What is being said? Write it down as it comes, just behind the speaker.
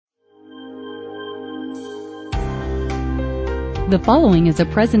The following is a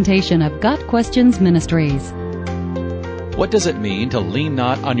presentation of Got Questions Ministries. What does it mean to lean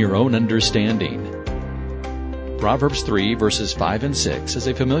not on your own understanding? Proverbs 3 verses 5 and 6 is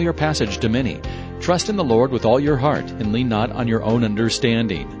a familiar passage to many. Trust in the Lord with all your heart, and lean not on your own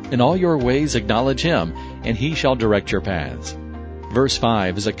understanding. In all your ways acknowledge Him, and He shall direct your paths. Verse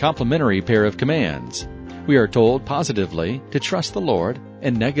 5 is a complementary pair of commands. We are told positively to trust the Lord,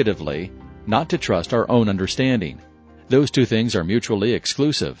 and negatively not to trust our own understanding. Those two things are mutually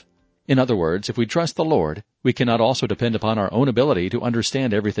exclusive. In other words, if we trust the Lord, we cannot also depend upon our own ability to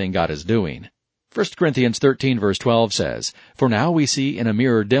understand everything God is doing. 1 Corinthians 13 verse 12 says, "For now we see in a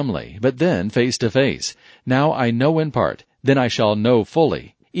mirror dimly, but then face to face. Now I know in part, then I shall know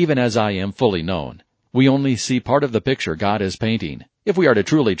fully, even as I am fully known." We only see part of the picture God is painting. If we are to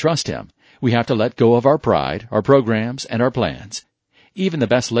truly trust Him, we have to let go of our pride, our programs, and our plans. Even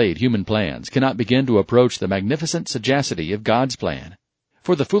the best laid human plans cannot begin to approach the magnificent sagacity of God's plan.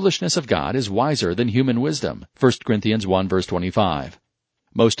 For the foolishness of God is wiser than human wisdom. 1 Corinthians 1 verse 25.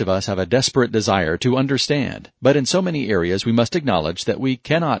 Most of us have a desperate desire to understand, but in so many areas we must acknowledge that we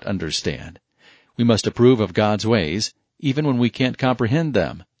cannot understand. We must approve of God's ways, even when we can't comprehend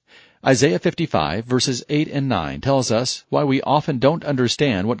them. Isaiah 55 verses 8 and 9 tells us why we often don't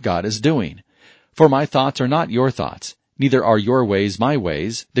understand what God is doing. "For my thoughts are not your thoughts, neither are your ways my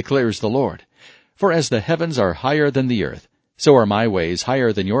ways, declares the Lord. For as the heavens are higher than the earth, so are my ways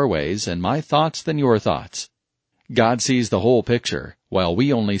higher than your ways, and my thoughts than your thoughts." God sees the whole picture, while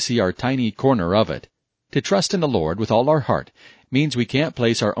we only see our tiny corner of it. To trust in the Lord with all our heart means we can't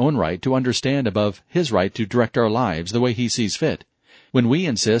place our own right to understand above His right to direct our lives the way He sees fit. When we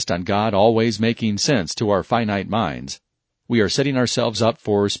insist on God always making sense to our finite minds, we are setting ourselves up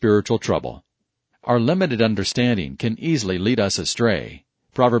for spiritual trouble. Our limited understanding can easily lead us astray.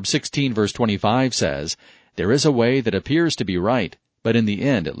 Proverbs 16 verse 25 says, "There is a way that appears to be right, but in the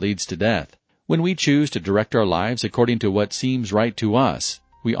end it leads to death." When we choose to direct our lives according to what seems right to us,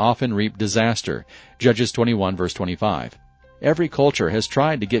 we often reap disaster. Judges 21 verse 25. Every culture has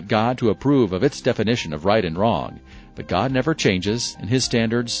tried to get God to approve of its definition of right and wrong, but God never changes, and His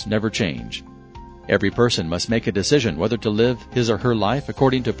standards never change. Every person must make a decision whether to live his or her life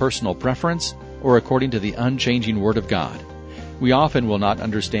according to personal preference or according to the unchanging Word of God. We often will not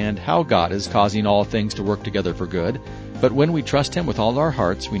understand how God is causing all things to work together for good, but when we trust Him with all our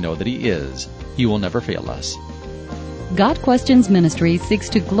hearts, we know that He is. He will never fail us. God Questions Ministries seeks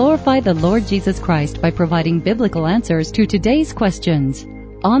to glorify the Lord Jesus Christ by providing biblical answers to today's questions.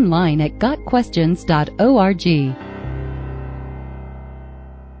 Online at gotquestions.org.